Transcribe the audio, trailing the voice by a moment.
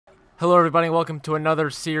Hello everybody, welcome to another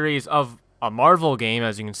series of a Marvel game,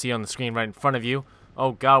 as you can see on the screen right in front of you.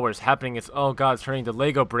 Oh god, what is happening? Oh god, it's turning to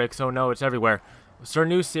Lego bricks. Oh no, it's everywhere. It's our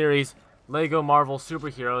new series, Lego Marvel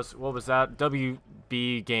Superheroes. What was that?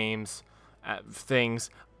 WB Games things.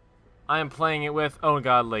 I am playing it with, oh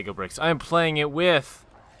god, Lego bricks. I am playing it with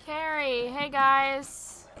Cari. Hey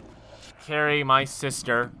guys. Cari, my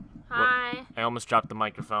sister. Hi. What? I almost dropped the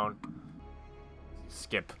microphone.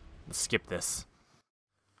 Skip. Let's skip this.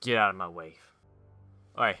 Get out of my way.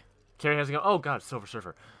 Alright. Cari, how's it going? Oh god, Silver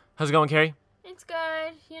Surfer. How's it going, Cari? It's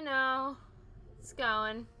good, you know. It's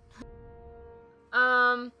going.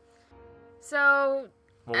 So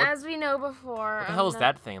Well, as we know before. What the hell is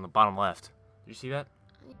that thing in the bottom left? Did you see that?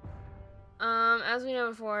 As we know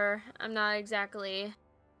before, I'm not exactly.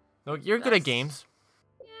 No, you're good at games.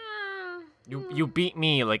 Yeah. You beat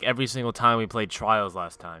me like every single time we played Trials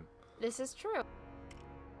last time. This is true.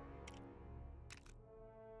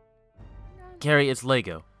 Cari, it's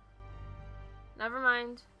Lego. Never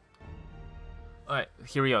mind. Alright,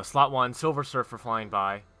 here we go. Slot 1, Silver Surfer flying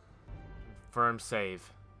by. Firm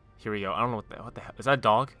save. Here we go. I don't know what the hell. Is that a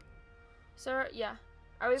dog? So yeah.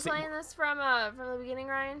 Are we playing this from the beginning,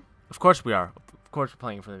 Ryan? Of course we are. Of course we're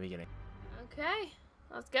playing from the beginning. Okay.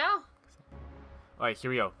 Let's go. Alright,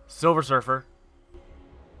 here we go. Silver Surfer.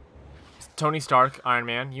 Tony Stark, Iron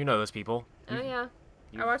Man. You know those people. Oh yeah.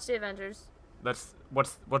 I watched the Avengers. That's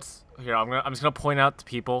what's here. I'm just gonna point out to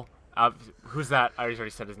people. Who's that? I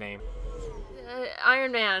already said his name.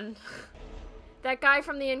 Iron Man. That guy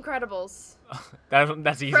from The Incredibles.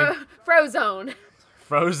 That's easy. Frozone.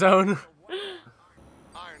 Frozone.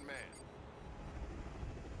 Iron Man.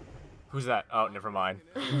 Who's that? Oh, never mind.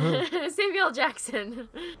 Samuel Jackson.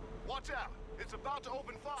 Watch out! It's about to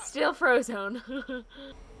open fire. Still Frozone.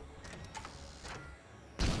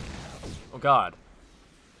 Oh God.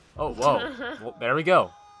 Oh whoa. Well, there we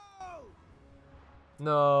go.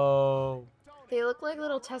 No. They look like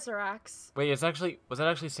little tesseracts. Wait, was that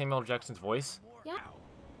actually Samuel Jackson's voice? Yeah.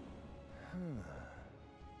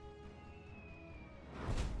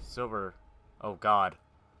 Silver. Oh God.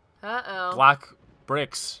 Uh-oh. Black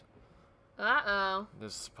bricks. Uh-oh.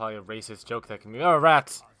 This is probably a racist joke that can be. Oh,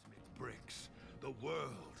 rats. Bricks. The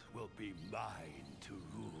world will be mine to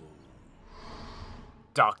rule.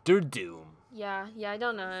 Doctor Doom. Yeah, I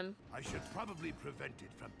don't know him. I should probably prevent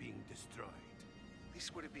it from being destroyed.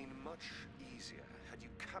 This would have been much easier had you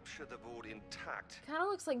captured the board intact. Kind of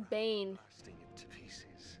looks like Bane. Blasting it to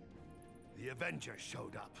pieces. The Avengers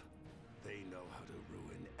showed up. They know how to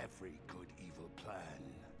ruin every good evil plan.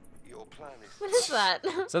 Your plan is. What is that?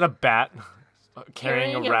 Is that a bat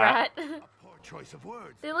carrying a rat? A poor choice of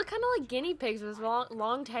words. They look kind of like guinea pigs with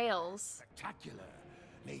long tails. Spectacular.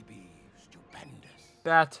 Maybe stupendous.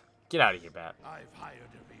 Bat. Get out of here, bat. I've hired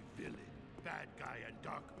every villain, bad guy, and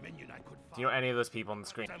dark minion I could find. Do you know any of those people on the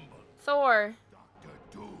screen? Assemble. Thor. Dr.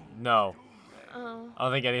 Doom. No. Oh. I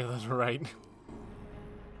don't think any of those were right.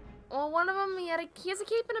 Well, one of them, he has a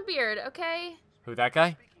cape and a beard, okay? Who, that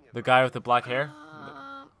guy? The guy with the black hair?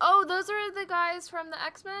 Oh, those are the guys from the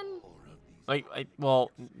X-Men?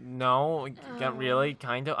 Well, no, not really,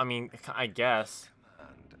 kind of. I mean, I guess.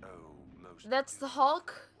 And That's the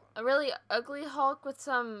Hulk. A really ugly Hulk with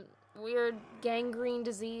some weird gangrene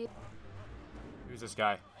disease. Who's this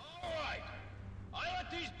guy? All right, I let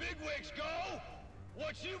these bigwigs go.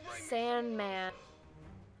 What you bring? Sandman.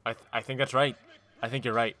 I think that's right. I think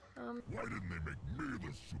you're right. why didn't they make me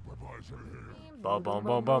the supervisor here? Bum bum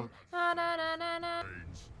bum bum. Na, na, na, na, na.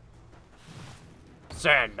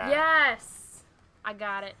 Sandman. Yes! I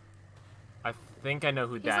got it. I think I know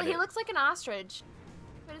who that He is. looks like an ostrich.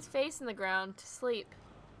 Put his face in the ground to sleep.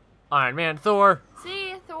 Iron Man, Thor.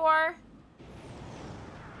 See, Thor.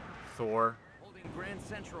 Thor. Holding Grand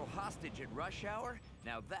Central hostage at rush hour?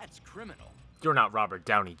 Now that's criminal. You're not Robert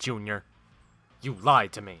Downey Jr. You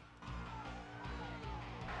lied to me.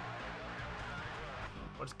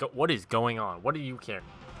 What is going on? What do you care?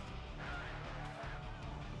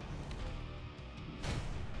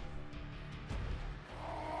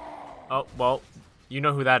 Oh, well, you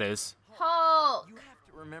know who that is. Hulk. You have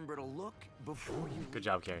to remember to look before you... Good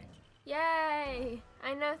job, Cari. Yay!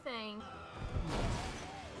 I know things.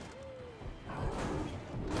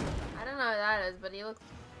 I don't know who that is, but he looks...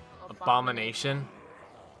 Abomination?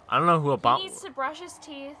 I don't know who He needs to brush his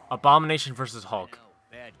teeth. Abomination versus Hulk.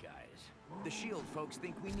 Bad guys. The SHIELD folks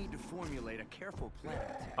think we need to formulate a careful plan.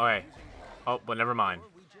 Okay. Oh, but never mind. Or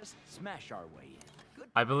we just smash our way in. Good.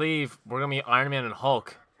 I believe we're gonna be Iron Man and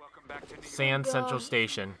Hulk. Sand Central God.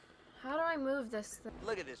 Station. How do I move this thing?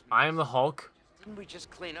 Look at this. I am the Hulk. Didn't we just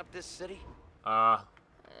clean up this city? Am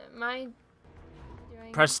I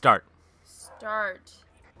doing Press start. start?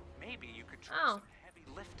 Maybe you could try Oh. some heavy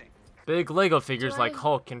lifting. Big Lego figures Do like I-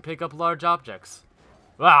 Hulk can pick up large objects.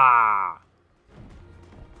 Ah!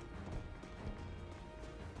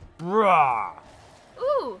 Brah!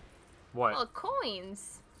 Ooh, What? well,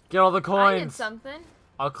 coins. Get all the I did coins. something.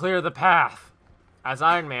 I'll clear the path. As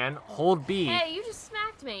Iron Man, hold B. Hey, you just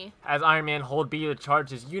smacked me. As Iron Man, hold B to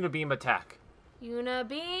charge his unibeam attack.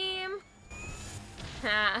 Unibeam.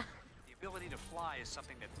 Ha. The ability to fly is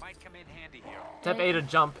something that might come in handy here. Tap A to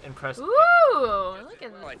jump and press Ooh, look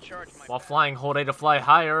at that. while flying. Hold A to fly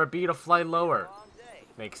higher or B to fly lower.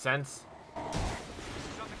 Makes sense. On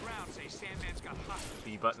the ground, say Sandman's got hostile.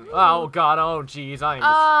 B button. Oh god. Oh jeez.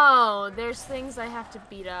 Oh, there's things I have to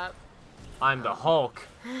beat up. I'm the Hulk.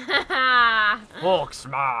 Hulk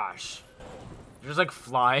smash. You're just like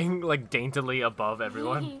flying like daintily above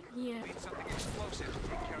everyone. Yeah. Need something explosive to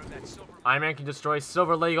take care of that silver. Iron Man can destroy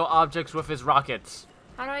silver Lego objects with his rockets.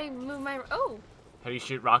 How do I move my? Oh. How do you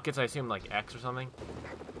shoot rockets? I assume like X or something.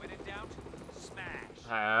 When in doubt,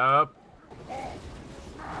 smash. Up.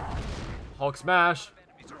 Hulk smash.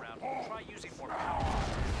 Enemies around. Try using more power.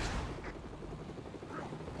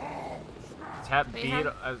 Tap Wait, B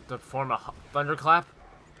how- to form a thunderclap.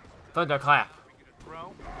 Thunderclap. You to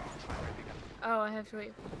throw. Try ripping up. Oh, I have to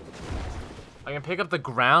wait. I can pick up the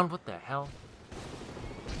ground. What the hell?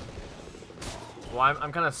 Well,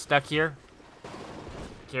 I'm kind of stuck here.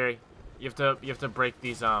 Cari, you have to break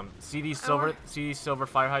these see these silver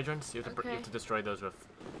fire hydrants. You have to you have Okay. to destroy those with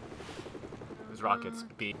those rockets.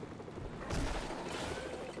 B.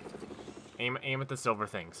 Aim at the silver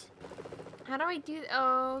things. How do I do?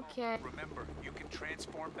 Okay. Remember, you can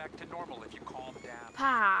transform back to normal if you calm down.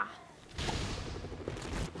 Pa.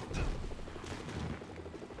 Did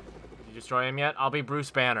you destroy him yet? I'll be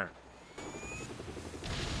Bruce Banner.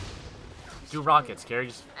 Do rockets, Cari.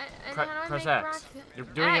 Just And how do I press make X. rocket? You're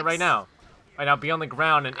doing it right now. Right now, be on the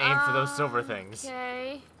ground and aim for those silver things.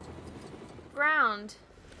 Okay. Ground.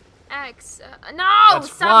 X. No! That's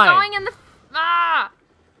Stop flying. going in the. Ah!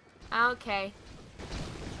 Okay.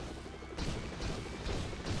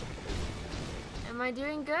 Am I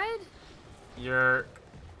doing good? You're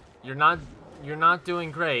not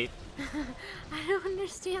doing great. I don't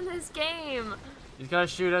understand this game. You gotta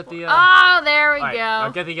shoot at the. Oh, there we Alright, go. now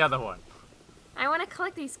get the other one. I want to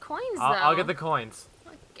collect these coins, though. I'll get the coins.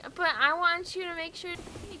 But I want you to make sure you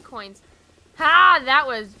need coins. Ha! That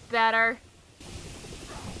was better.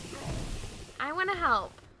 I want to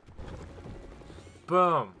help.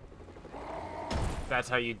 Boom. That's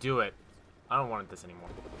how you do it. I don't want this anymore.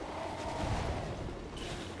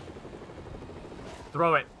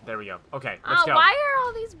 Throw it. There we go. Okay, let's go. Why are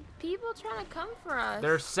all these people trying to come for us?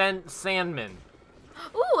 They're sandmen.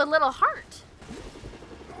 Ooh, a little heart.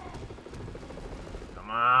 Come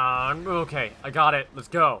on. Okay, I got it. Let's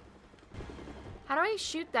go. How do I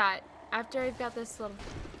shoot that after I've got this little...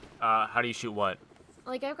 How do you shoot what?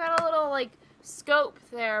 Like, I've got a little, like, scope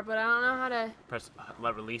there, but I don't know how to... Press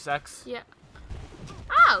let release X. Yeah.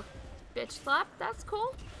 Oh! Bitch slap. That's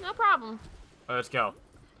cool. No problem. Oh, let's go.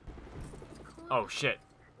 Oh shit.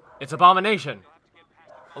 It's Abomination.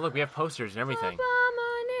 Oh look, we have posters and everything.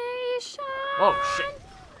 Abomination! Oh shit.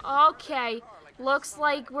 Okay. Looks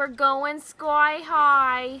like we're going sky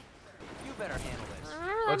high. You better handle this.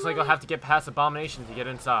 Remember that Looks like movie? I'll have to get past Abomination to get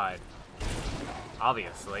inside.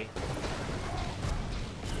 Obviously.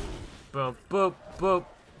 Boop, boop, boop.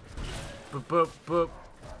 Boop, boop, boop.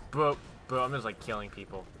 Boop, boop. I'm just like killing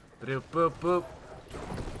people. Badoop, boop, boop.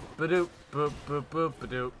 Badoop, boop, boop, boop,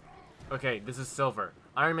 badoop. Okay, this is silver.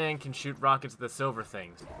 Iron Man can shoot rockets at the silver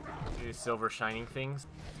things. These silver shining things.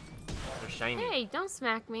 They're shiny. Hey, don't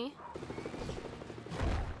smack me.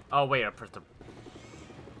 Oh wait, I pressed the...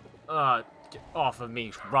 get off of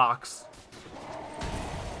me, rocks.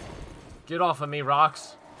 Get off of me,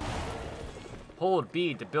 rocks. Hold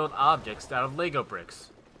B to build objects out of Lego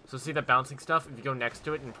bricks. So see the bouncing stuff? If you go next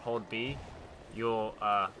to it and hold B, you'll,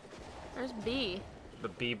 There's B. the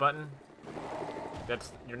B button,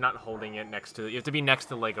 you're not holding it next to, you have to be next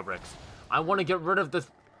to Lego bricks. I want to get rid of this.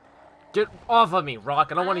 Get off of me, Rock.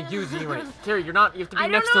 I don't want to use you. Cari, you have to be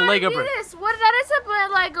next to Lego bricks. This. What? That is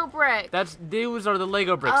a Lego brick. Those are the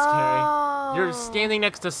Lego bricks, Cari. You're standing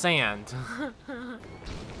next to sand.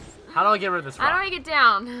 How do I get rid of this rock? How do I get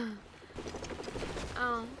down?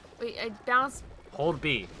 Oh, wait, I bounce Hold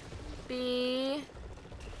B. B.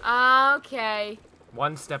 Okay.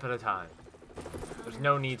 One step at a time. There's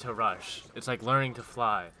no need to rush. It's like learning to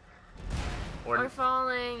fly. We're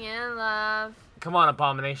falling in love. Come on,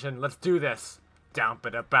 Abomination. Let's do this. Down ba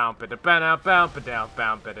da bow ba da ba da bow ba down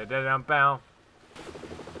bow ba da da bow.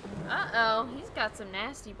 Uh-oh, he's got some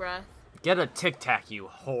nasty breath. Get a tic tac, you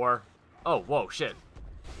whore. Oh, whoa, shit.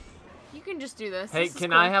 You can just do this. Hey, This is can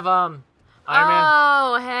cool. I have Iron Man?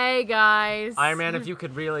 Oh, hey guys. Iron Man, if you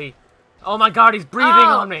could really. Oh my God, he's breathing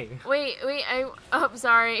on me. Wait, oh,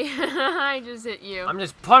 sorry. I just hit you. I'm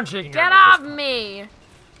just punching him. Get off me!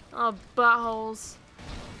 Oh, buttholes.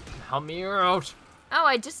 Help me out. Oh,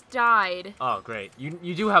 I just died. Oh, great.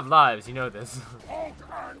 You do have lives, you know this.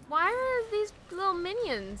 Why are these little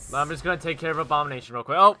minions? Well, I'm just gonna take care of Abomination real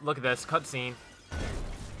quick. Oh, look at this. Cutscene.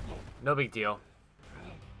 No big deal.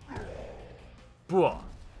 Bwah.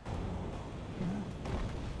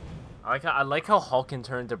 I like how Hulk can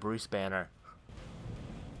turn into Bruce Banner.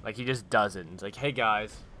 Like, he just doesn't. It's like, hey,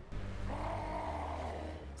 guys.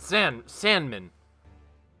 Sandman.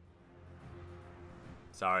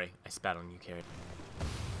 Sorry, I spat on you, Cari.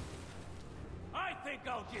 I think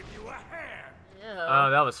I'll give you a hand. Oh,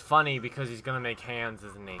 that was funny because he's gonna make hands,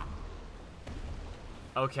 isn't he?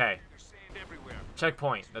 Okay. There's sand everywhere.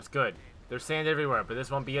 Checkpoint. That's good. There's sand everywhere, but this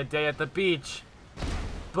won't be a day at the beach.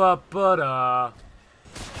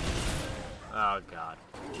 Oh, God.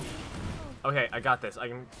 Okay, I got this. I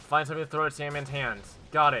can find something to throw at Sandman's hands.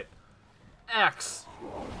 Got it. X.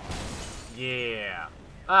 Yeah.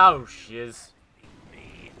 Oh, shiz.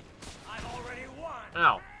 I've already won.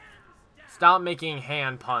 Ow. Stop making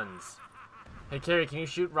hand puns. Hey, Cari, can you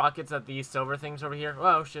shoot rockets at these silver things over here?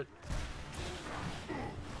 Oh, shit.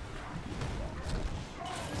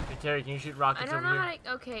 Hey, Cari, can you shoot I rockets don't over know here? how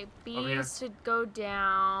to. Okay, Over here. B's to go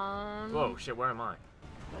down. Whoa, shit, where am I?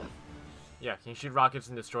 Yeah, can you shoot rockets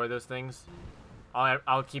and destroy those things?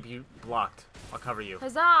 I'll keep you blocked. I'll cover you.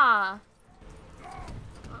 Huzzah!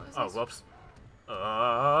 Oh, whoops.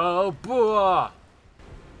 Oh, boah!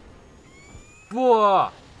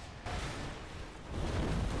 Boah!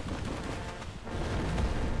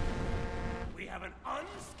 We have an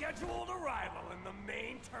unscheduled arrival in the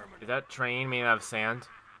main terminal. Is that train made out of sand?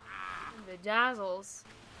 The dazzles.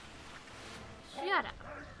 Shut up. Get out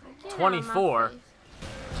of my 24. face.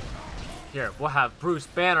 Here, we'll have Bruce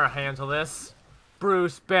Banner handle this.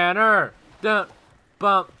 Bruce Banner! Dun,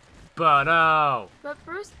 bump, but oh. But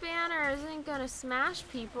Bruce Banner isn't gonna smash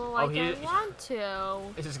people like he- I want to.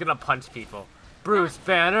 It's just gonna punch people. Bruce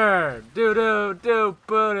Banner! Doo doo doo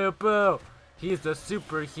boo doo boo! He's the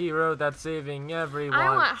superhero that's saving everyone.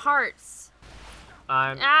 I want hearts.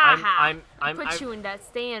 I'm Put you in that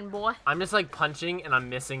stand, boy. I'm just like punching and I'm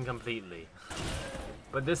missing completely.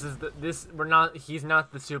 But this is he's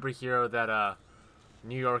not the superhero that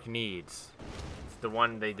New York needs. It's the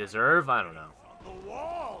one they deserve. I don't know. The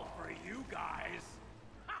wall for you guys.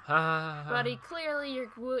 Buddy, clearly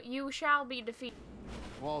you shall be defeated.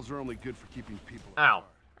 Walls are only good for keeping people. Ow.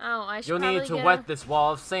 Oh, I should You'll probably need to get wet this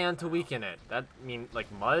wall of sand to weaken it. That mean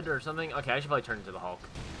like mud or something? Okay, I should probably turn into the Hulk.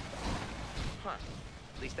 Huh.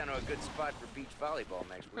 At least I know a good spot for beach volleyball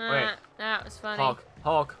next week. Wait. That was funny.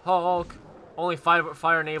 Hulk. Only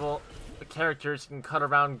fire-enable characters can cut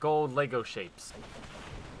around gold Lego shapes.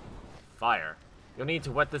 Fire. You'll need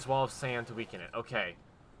to wet this wall of sand to weaken it. Okay.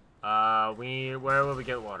 Where will we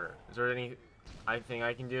get water? Is there anything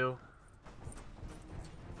I can do?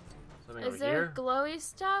 Something Is over there here? glowy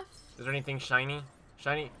stuff? Is there anything shiny?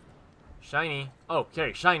 Shiny? Oh,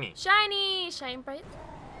 Cari, shiny. Shiny! Shine bright.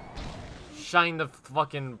 Shine the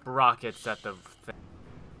fucking rockets at the thing.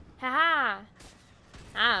 Haha!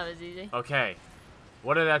 That was easy. Okay.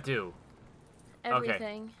 What did that do?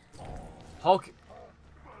 Everything. Hulk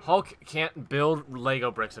can't build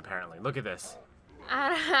Lego bricks, apparently. Look at this.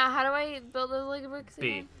 How do I build those Lego bricks B.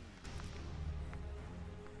 again?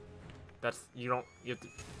 You have to...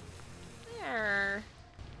 There.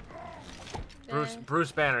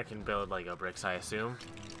 Bruce Banner can build Lego bricks, I assume.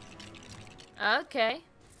 Okay.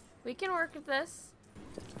 We can work with this.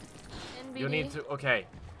 NBD. You'll need to... Okay.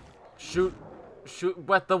 Shoot,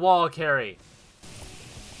 wet the wall, Cari.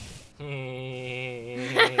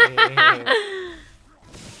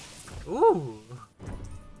 Ooh.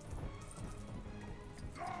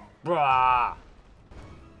 Brah.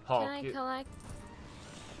 Hulk. Can I collect?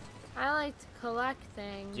 I like to collect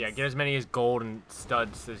things. Yeah, get as many as gold and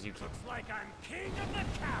studs as you can. Looks like I'm king of the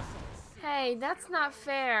castles. Hey, that's not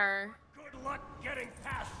fair. Good luck getting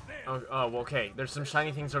past this. Oh, well, okay. There's some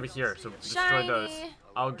shiny things over here, so destroy Shiny. those.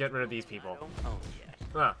 I'll get rid of these people. Oh,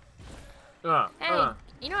 yeah. Hey,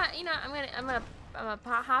 you know what? I'm gonna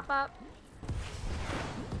hop up.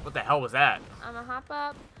 What the hell was that? I'm gonna hop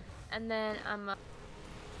up, and then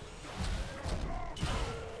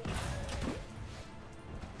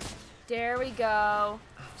There we go.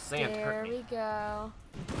 Sand There hurt we me. go.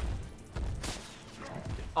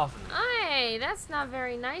 Off of me. Hey, that's not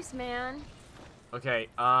very nice, man. Okay,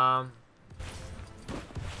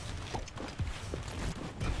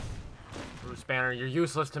 Bruce Bruce Banner, you're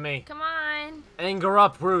useless to me. Come on. Anger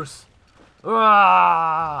up, Bruce.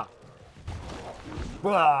 Ah!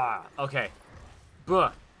 Ah! Okay.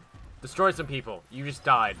 Buh. Destroy some people. You just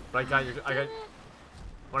died. But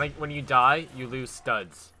when you die, you lose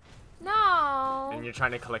studs. No. And you're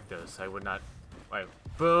trying to collect those. So I would not. Wait.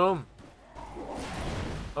 Boom.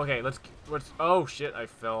 Okay, let's. Oh shit! I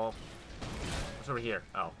fell. What's over here?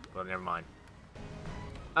 Oh, well, never mind.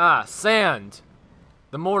 Ah, sand.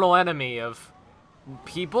 The mortal enemy of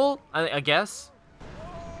people, I guess.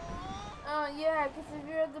 Oh yeah, because if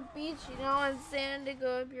you're at the beach, you don't want sand to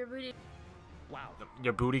go up your booty. Wow.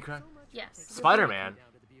 Your booty crack? Yes. Spider-Man.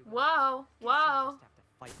 Whoa, whoa.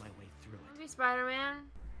 Fight my way through it. Maybe Spider-Man.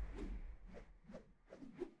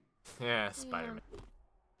 Yeah, Spider-Man.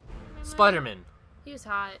 Spider-Man. He was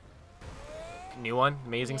hot. New one?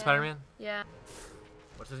 Amazing Yeah. Spider-Man? Yeah.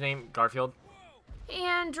 What's his name? Garfield?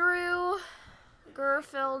 Andrew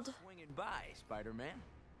Garfield. Swinging by, Spider-Man.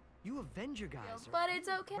 You Avenger guys But are it's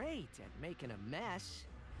okay. great at making a mess.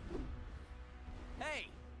 Hey,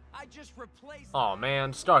 I just replaced. Oh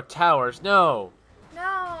man, Stark Towers, no!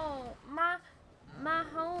 No, my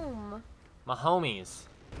home. My homies.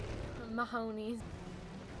 Mahoney's.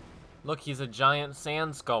 Look, he's a giant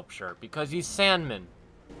sand sculpture because he's Sandman.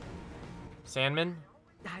 Sandman?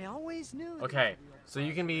 I always knew. Okay, so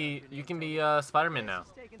you can be Spider-Man now.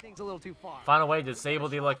 Taking things a little too far. Find a way to disable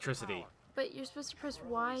the electricity. But you're supposed to press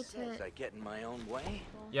Y Says to. I get in my own way.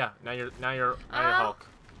 Yeah, now you're Oh. Hulk.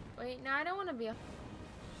 Wait, no, I don't want to be a.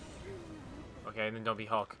 Okay, then don't be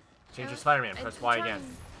Hulk. Change your Spider-Man. Press Y again.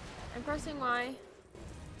 I'm pressing Y.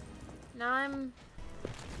 Now I'm.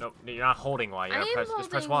 Nope, you're not holding Y. You I gotta am just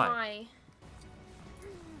press holding Y.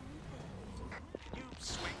 You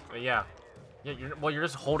swing. Yeah. Yeah, you're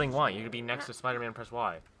just holding Y. You could be next to Spider-Man. Press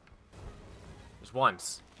Y. Just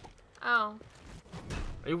once. Oh.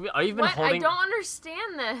 Are you even What? holding? I don't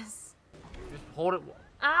understand this. Just hold it.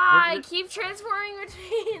 Ah, You're- I keep transforming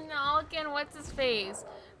between Hulk and what's his face,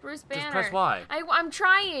 Bruce Banner. Just press Y. I'm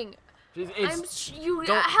trying. It's, You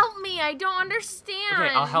don't- help me. I don't understand.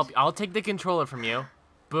 okay, I'll help you. I'll take the controller from you.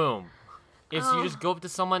 Boom. It's you Oh. just go up to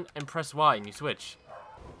someone and press Y and you switch.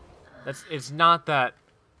 It's not that.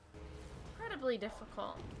 Incredibly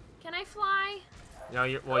difficult. Can I fly? You know, Ooh,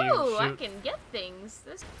 you I shoot. can get things.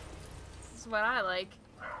 This is what I like.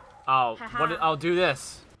 Oh, Haha. I'll do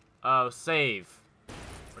this. Oh, save.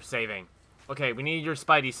 We're saving. Okay, we need your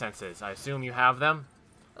Spidey senses. I assume you have them.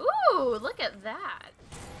 Ooh, look at that.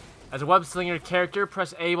 As a web slinger character,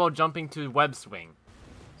 press A while jumping to web swing.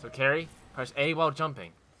 So, Cari, press A while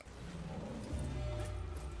jumping.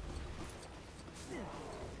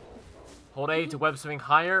 Hold A to web swing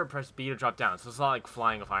higher, or press B to drop down. So it's not like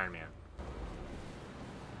flying with Iron Man.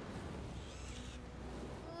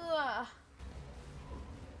 Ugh.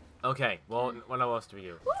 Okay, well, what else do we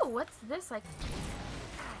do? Ooh, what's this like?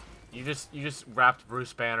 You just wrapped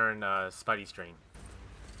Bruce Banner in Spidey string.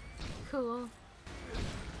 Cool.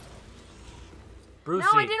 Brucey.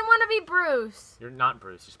 No, I didn't want to be Bruce. You're not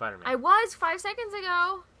Bruce, you're Spider-Man. I was 5 seconds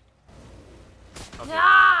ago. Okay.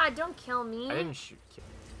 Ah, don't kill me. I didn't shoot.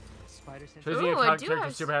 Spider sense. Choosing Ooh, your I do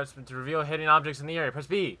character's have superpowers to reveal hidden objects in the area. Press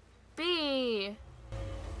B. B.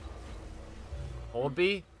 Hold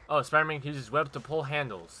B. Oh, Spider-Man uses webs to pull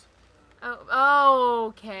handles. Oh,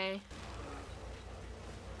 okay.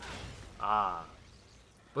 Ah.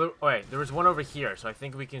 But, wait, there was one over here, so I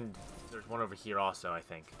think we can... There's one over here also, I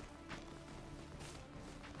think.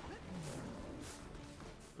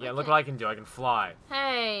 Yeah, look what I can do. I can fly.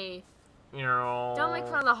 Hey, You know... don't make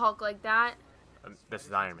fun of the Hulk like that. This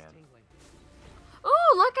is Iron Man.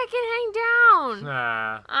 Ooh, look, I can hang down.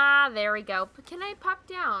 Nah. Ah, there we go. But can I pop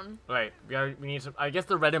down? Wait, we need some... I guess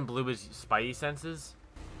the red and blue is Spidey senses.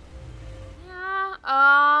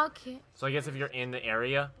 Yeah, okay. So I guess if you're in the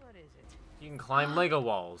area, What is it? you can climb Lego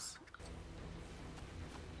walls.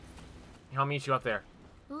 I'll meet you up there.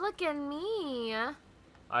 Look at me.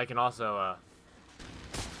 I can also,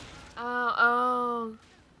 Oh.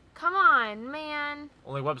 Come on, man.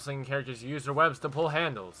 only web slinging characters use their webs to pull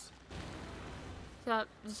handles. So,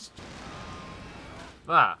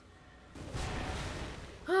 Ah,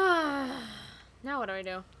 now what do I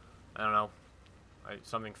do? I don't know.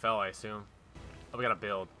 Something fell, I assume. Oh, we gotta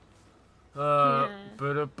build. Yeah.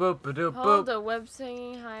 Boop, Hold boop. the web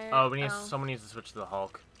swinging higher. Oh, someone needs to switch to the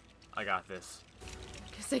Hulk. I got this.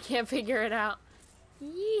 Because I can't figure it out.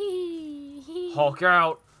 Yee. Hulk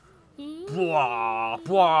out! Yee. Blah,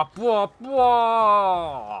 blah, blah,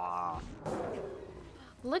 blah!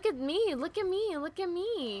 Look at me, look at me, look at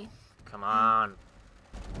me. Come on.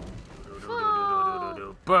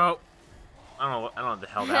 Boop. I don't know what the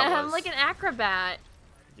hell that was. I'm like an acrobat.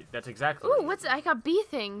 That's exactly. Ooh, what's I got B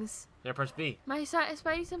things. Yeah, press B. My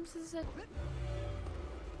Spidey senses said.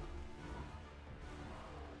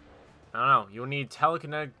 I don't know. You'll need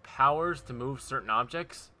telekinetic powers to move certain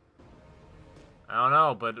objects. I don't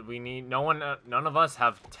know, but we need none of us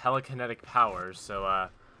have telekinetic powers, so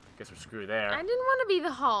guess we're screwed there. I didn't want to be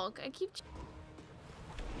the Hulk. I keep.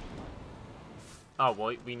 Oh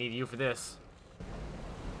well, we need you for this.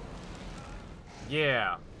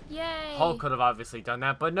 Yeah. Yay. Hulk could have obviously done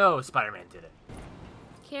that, but no, Spider-Man did it.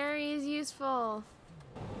 Cari is useful.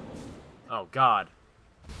 Oh God.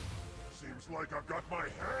 Seems like I've got my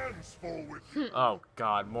hands full with Oh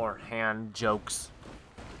God, more hand jokes.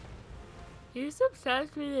 He's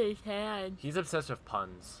obsessed with his hand. He's obsessed with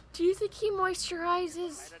puns. Do you think he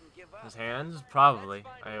moisturizes? His hands? Probably.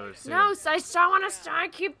 I would assume. No, I still want to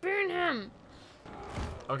keep being him.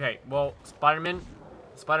 Okay, well, Spider-Man,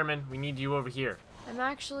 we need you over here. I'm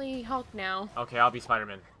actually Hulk now. Okay, I'll be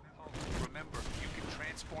Spider-Man. Remember, you can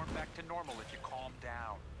transform back to normal if you calm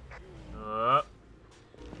down.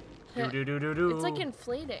 Do. It's like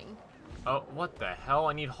inflating. Oh, what the hell?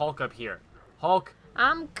 I need Hulk up here. Hulk,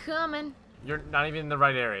 I'm coming. you're not even in the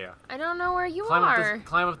right area. I don't know where you Climb are.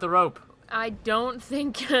 climb up the rope. I don't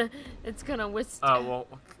think it's gonna withstand. Oh, well,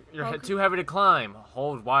 you're Okay. too heavy to climb.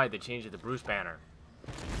 Hold wide to change it to Bruce Banner.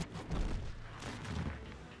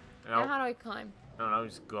 Now No, how do I climb? I don't know,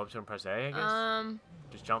 just go up to him and press A, I guess.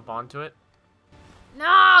 Just jump onto it.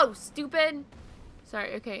 No, stupid.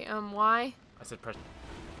 Sorry. Okay. Y. I said press.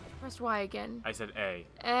 Press Y again. I said A.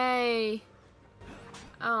 A.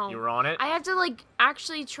 Oh. You were on it? I have to like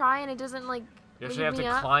actually try, and it doesn't like. You lead actually have me to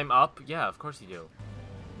up? climb up? Yeah, of course you do.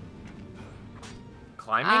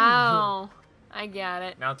 Climbing? Oh, I get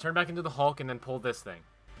it. Now turn back into the Hulk and then pull this thing.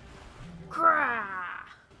 Crah.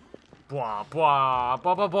 Blah, blah,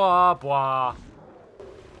 blah, blah, blah, blah.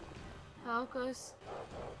 Hulkus.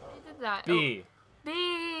 I did that. B. Oh.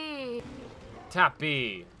 B. Tap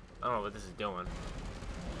B. I don't know what this is doing.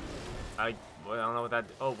 I don't know what that.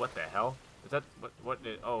 Oh, what the hell? Is that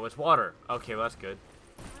oh, it's water. Okay, well that's good.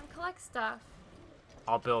 Collect stuff.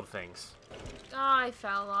 I'll build things. Oh, I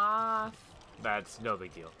fell off. That's no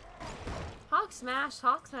big deal. Hulk smash.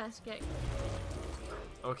 Hulk smash kick.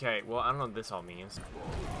 Okay, well I don't know what this all means.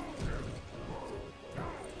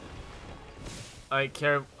 Alright,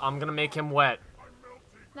 Cari, I'm gonna make him wet.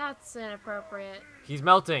 That's inappropriate. He's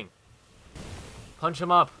melting. Punch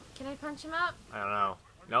him up. Can I punch him up? I don't know.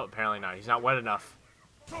 No, apparently not. He's not wet enough.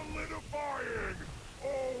 solidifying. Oh,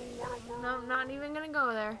 what a world. No, I'm not even gonna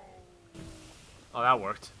go there. Oh, that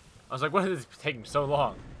worked. I was like, what is this taking so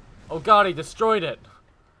long? Oh God, he destroyed it.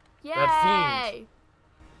 Yay! That fiend.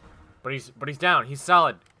 But he's down. He's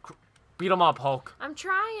solid. Beat him up, Hulk. I'm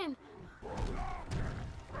trying.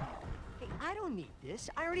 Hey, I don't need this.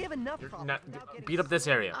 I already have enough problems Not, without getting beat up this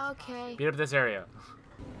area. Okay. Beat up this area.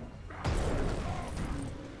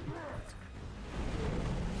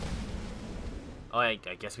 Oh, I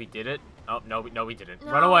guess we did it. Oh no, we didn't.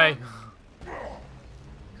 No. Run away.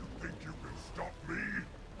 You think you can stop me?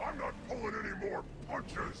 I'm not pulling any more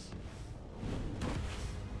punches.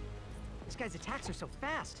 This guy's attacks are so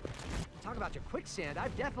fast. Talk about your quicksand.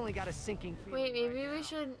 I've definitely got a sinking feeling. Wait, maybe we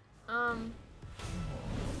should I'm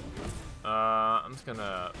just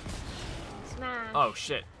gonna. smash. Oh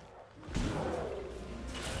shit.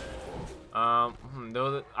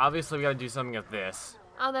 Obviously we gotta do something with this.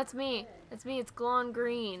 Oh, that's me. That's me. It's glowing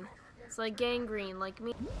green. It's like gangrene, like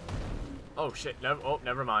me. Oh shit.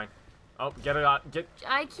 Never mind. Oh, get it out. Get.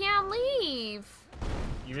 I can't leave.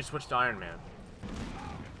 You just switched to Iron Man.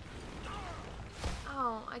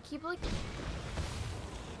 Oh, I keep like.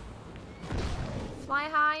 Fly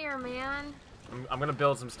higher, man. I'm gonna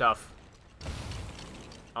build some stuff.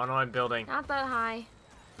 I don't know what I'm building. Not that high.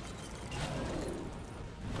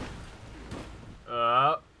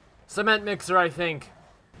 Cement mixer, I think.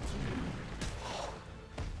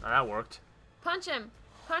 Oh, that worked. Punch him.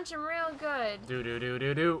 Punch him real good.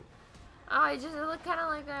 Do. Oh, it looked kind of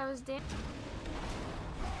like I was dancing.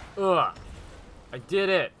 Ugh. I did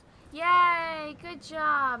it. Yay! Good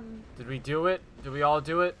job. Did we do it? Did we all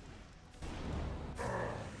do it?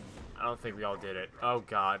 I don't think we all did it. Oh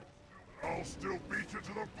God. I'll still beat you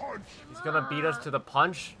to the punch. He's gonna beat us to the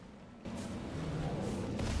punch?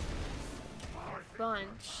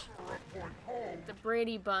 Bunch. For a point home. The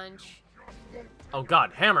Brady bunch. Oh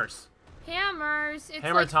God, hammers. Hammers. It's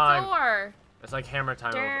Hammer like time. Thor. It's like hammer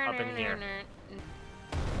time up in here.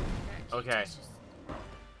 Okay.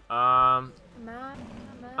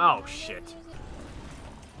 Oh shit.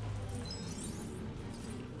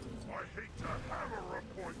 I hate to hammer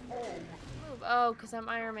a point home. Oh, because I'm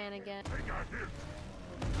Iron Man again. Take a hit.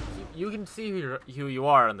 You can see who you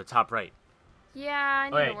are on the top right. Yeah, I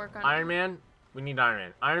need Okay, to work on Iron it. Man. We need Iron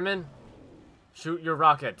Man. Iron Man, shoot your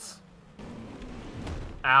rockets.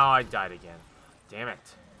 Ow, I died again. Damn it.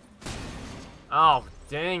 Oh,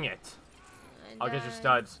 dang it. I'll get your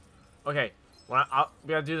studs. Okay, we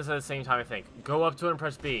gotta do this at the same time, I think. Go up to it and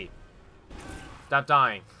press B. Stop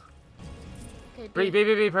dying. Okay,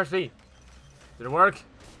 B, press B. Did it work?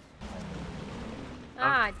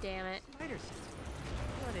 Ah, damn it. Spider sense.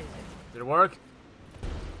 What is it? Did it work?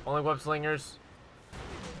 Only web slingers.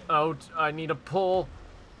 Oh, I need a pull.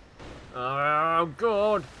 Oh,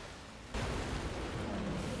 God. Did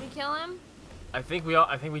we kill him? I think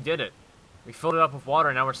we did it. We filled it up with water,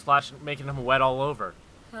 and now we're making him wet all over.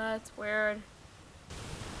 That's weird.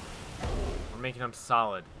 We're making him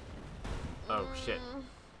solid. Oh, shit.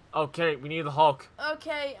 Okay, we need the Hulk.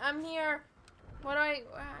 Okay, I'm here. What do I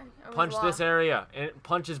was Punch lost. this area, and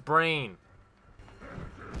punch his brain.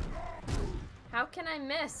 How can I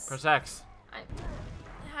miss? Press X.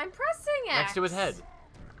 I'm pressing X. Next to his head.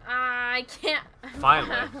 I can't.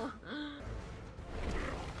 Finally.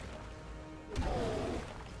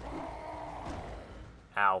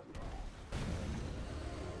 Ow.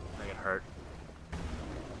 I get hurt.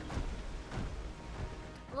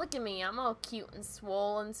 Look at me, I'm all cute and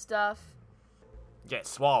swole and stuff. Get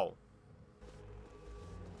swole.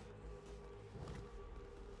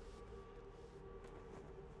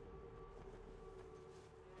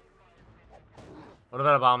 What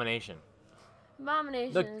about Abomination?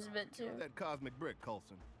 Abomination Look. is a bit too That cosmic brick,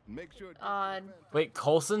 Coulson. Make sure it gets odd. Wait,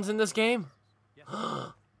 Coulson's in this game?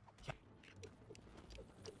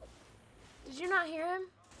 Did you not hear him?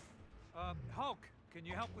 Hulk, can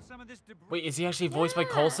you help with some of this debris? Wait, is he actually voiced by Yeah.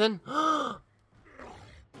 Coulson?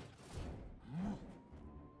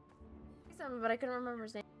 Something, but I couldn't remember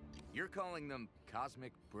his name. You're calling them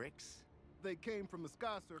cosmic bricks? They came from the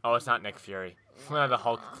sky circle. Oh, it's not Nick Fury. The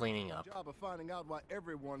Hulk cleaning up. Job of finding out why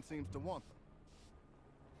everyone seems to want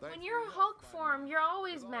them. When you're a Hulk form, you're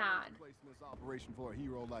always mad. Place in this operation for a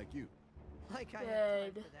hero like you. Like I have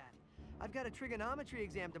time Good. for that. I've got a trigonometry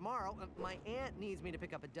exam tomorrow. My aunt needs me to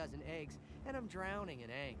pick up a dozen eggs, and I'm drowning in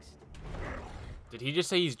angst. Did he just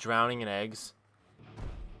say he's drowning in eggs?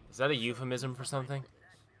 Is that a euphemism for something?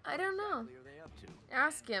 I don't know. What are they up to?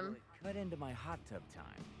 Ask him. Cut into my hot tub time.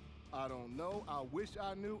 I don't know. I wish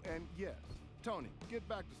I knew. And yes, Tony, get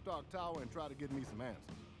back to Stark Tower and try to get me some answers.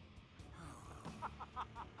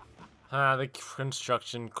 The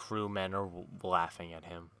construction crewmen are laughing at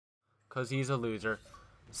him. 'Cause he's a loser.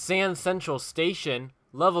 Sand Central Station.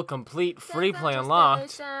 Level complete. Free play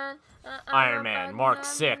unlocked. Iron Man, Mark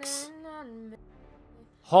 6.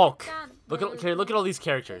 Hulk. Look at all these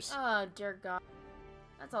characters. Oh dear God,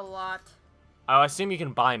 that's a lot. I assume you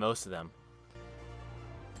can buy most of them.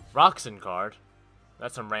 Roxanne card.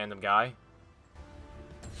 That's some random guy.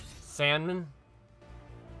 Sandman.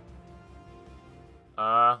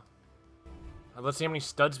 Let's see how many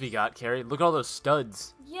studs we got, Cari. Look at all those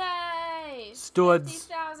studs. Yay! Studs.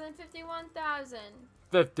 50,000, 51,000.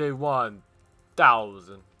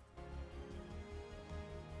 51,000.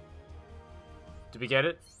 Did we get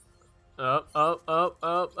it? Up. Oh.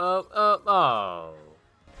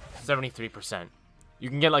 73%. You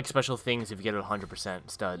can get like special things if you get it 100%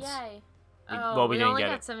 studs. Yay. Well, we didn't only get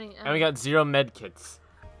got it. 70, And we got 0 med kits.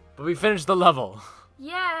 But we finished the level.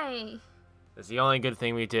 Yay! That's the only good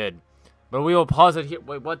thing we did. But we will pause it here.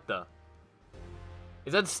 Wait, what the?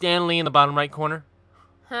 Is that Stan Lee in the bottom right corner?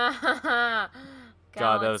 God,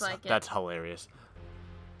 That's hilarious.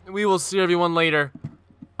 We will see everyone later.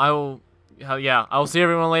 I will see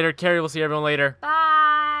everyone later. Cari will see everyone later.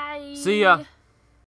 Bye. See ya.